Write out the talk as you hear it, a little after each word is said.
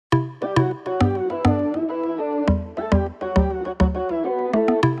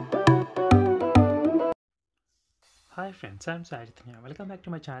Hi friends, I'm Saitanya. Welcome back to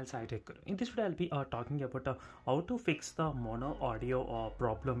my channel Saitech Guru. In this video, I'll be talking about how to fix the mono audio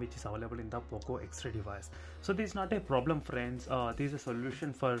problem which is available in the Poco X3 device. So this is not a problem, friends. This is a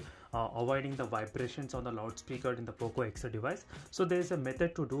solution for avoiding the vibrations on the loudspeaker in the Poco X3 device. So there is a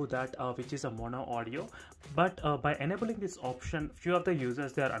method to do that, which is a mono audio. But by enabling this option, few of the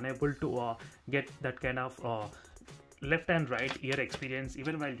users they are unable to get that kind of left and right ear experience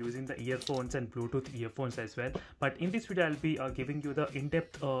even while using the earphones and Bluetooth earphones as well. But in this video I'll be giving you the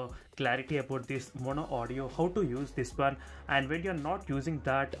in-depth clarity about this mono audio, how to use this one, and when you're not using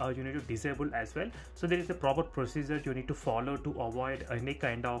that you need to disable as well. So there is a proper procedure you need to follow to avoid any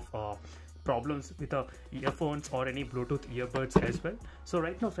kind of problems with the earphones or any Bluetooth earbuds as well. So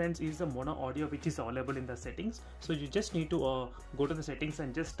right now friends, is the mono audio which is available in the settings. So you just need to go to the settings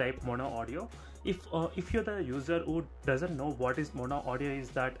and just type mono audio. If you're the user who doesn't know what is mono audio,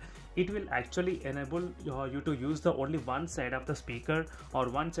 is that it will actually enable you to use the only one side of the speaker or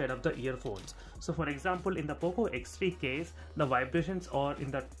one side of the earphones. So for example, in the Poco X3 case, the vibrations are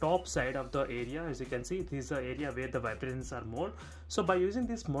in the top side of the area. As you can see, this is the area where the vibrations are more. So by using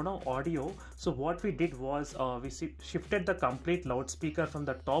this mono audio, so what we did was we shifted the complete loudspeaker from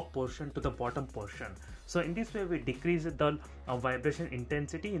the top portion to the bottom portion. So in this way we decreased the vibration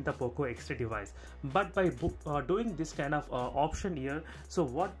intensity in the Poco X3 device. But by doing this kind of option here, so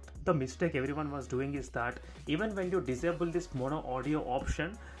what the mistake everyone was doing is that even when you disable this mono audio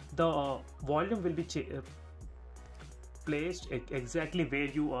option, the volume will be placed exactly where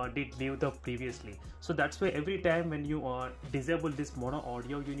you did leave the previously. So that's why every time when you disable this mono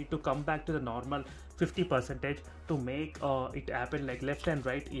audio, you need to come back to the normal 50% to make it happen, like left and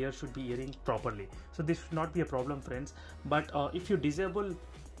right ear should be hearing properly. So this should not be a problem, friends. But if you disable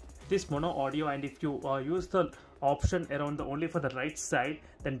this mono audio and if you use the option around the only for the right side,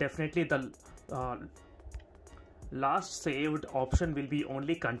 then definitely the last saved option will be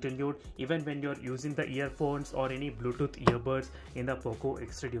only continued even when you're using the earphones or any Bluetooth earbuds in the Poco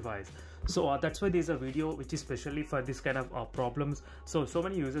X3 device. So that's why there's a video which is specially for this kind of problems. So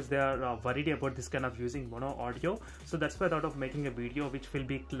many users they are worried about this kind of using mono audio. So that's why I thought of making a video which will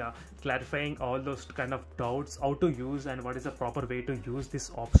be clarifying all those kind of doubts, how to use and what is the proper way to use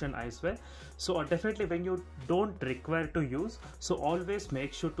this option as well. So definitely when you don't require to use, so always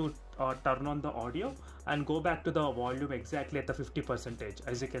make sure to turn on the audio and go back to the volume exactly at the 50%,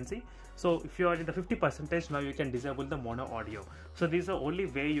 as you can see. So if you are in the 50%, now you can disable the mono audio. So this is the only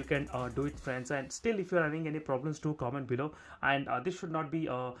way you can do it, friends. And still, if you are having any problems, do comment below, and this should not be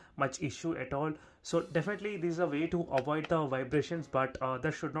much issue at all. So definitely this is a way to avoid the vibrations, but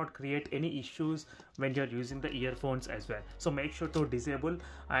that should not create any issues when you're using the earphones as well. So make sure to disable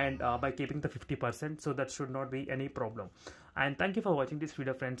and by keeping the 50%, so that should not be any problem. And thank you for watching this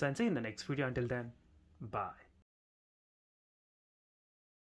video, friends, and see you in the next video. Until then, bye.